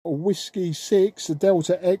Whiskey 6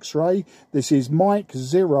 Delta X-ray. This is Mike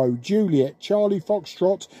 0 Juliet Charlie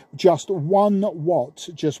Foxtrot. Just 1 watt.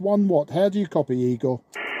 Just 1 watt. How do you copy, Igor?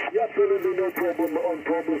 Yeah, absolutely no problem. On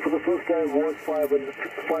problem for the first time was 5 and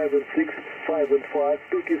 6, 5 and 5.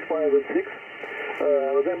 Peak is 5 and 6.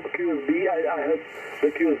 Then QSB, I had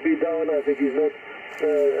the QSB down. I think is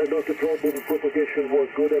not a problem. Propagation was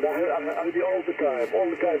good, and I did all the time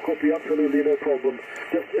copy, absolutely no problem.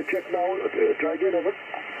 Just check now, try again, over.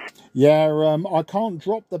 Yeah, I can't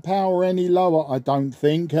drop the power any lower, I don't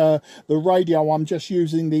think. The radio, I'm just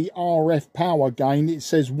using the RF power gain. It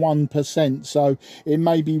says 1%, so it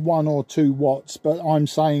may be 1 or 2 watts, but I'm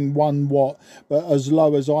saying 1 watt, but as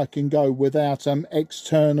low as I can go without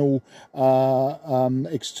external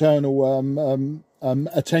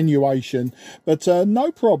attenuation. But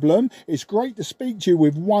no problem. It's great to speak to you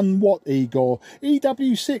with 1 watt, Igor.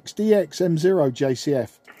 EW6DX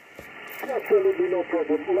M0JCF. Absolutely no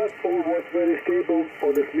problem. Last pole was very stable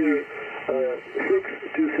on the mirror, 6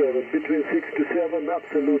 to 7, between 6 to 7,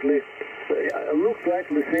 absolutely. Looks like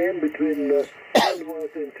the same between 1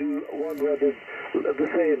 watt and 1 watt, the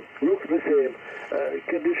same, looks the same.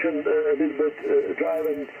 Condition a little bit,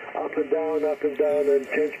 driving up and down and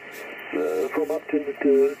change from up to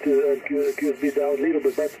QSB down a little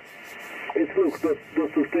bit, but it looks not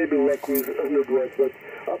so stable like with 100 watts, but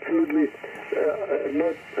absolutely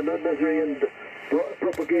not measuring and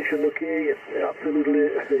propagation okay, absolutely.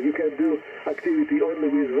 You can do activity only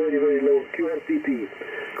with very, very low QRP,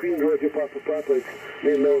 Queen Roger Papa, it's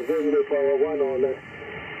very low power, 1 or less.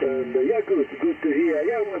 And yeah, good to hear.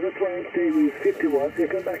 Yeah, well, that's why I'm staying with 50 watts. I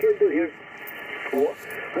can do here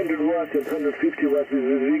 100 watts and 150 watts with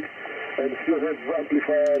this rig, and still have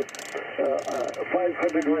amplifier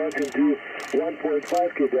 500 watts into 1.5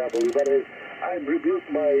 kW. But I rebuilt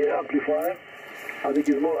my amplifier. I think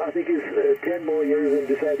it's 10 more years, and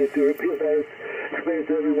decided to rebuild. I explained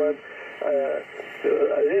to everyone.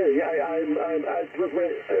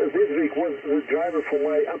 This rig was the driver for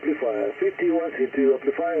my amplifier. 50 watts into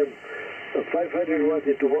amplifier, 500 watts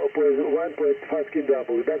into 1.5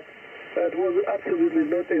 kW. That was absolutely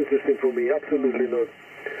not interesting for me. Absolutely not.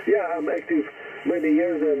 Yeah, I'm active many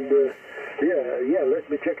years, and yeah. Let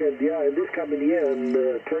me check. And yeah, in this coming year, in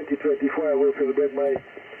 2024, I will celebrate my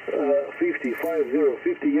 50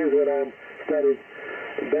 years when I started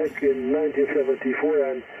back in 1974,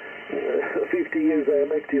 and 50 years I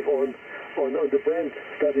am active on the band.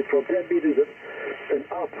 Started from 10 meters and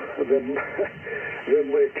up. Then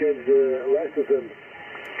we changed the license, and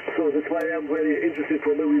so that's why I'm very interested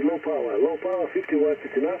for me with low power. Low power, 50 watts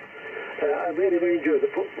is enough. I very, very enjoy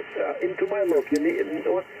it. Into my lock, you need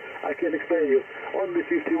what I can explain you. Only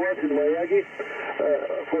 50 watts in my Yagi.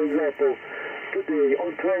 For example, today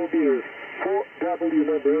on 12 meters, 4W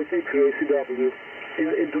number 8 X-ray CW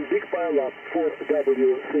into big pile up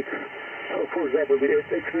 4W6,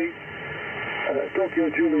 4W8 X-ray. Tokyo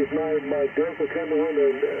Juliet 9 Mike Delta Cameron,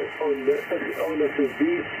 and on SSB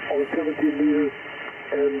on 17 meters,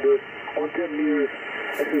 and on 10 meters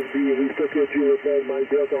SSB with Tokyo Juliet 9 Mike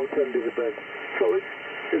Delta on 10 meters band. So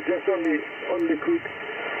it's just only quick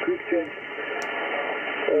change.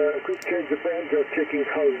 Quick change the band, just checking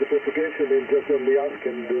how is the propagation, and just only ask,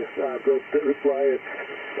 and I've got the reply.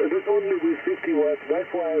 It's only with 50 watts. That's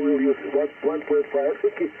why I will use 1.5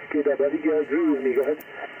 kW. I think you agree with me, right?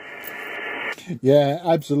 Yeah,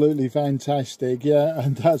 absolutely fantastic. Yeah,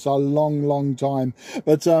 and that's a long time.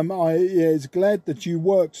 But it's glad that you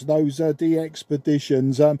worked those D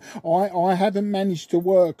expeditions. I haven't managed to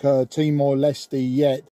work Timor-Leste yet.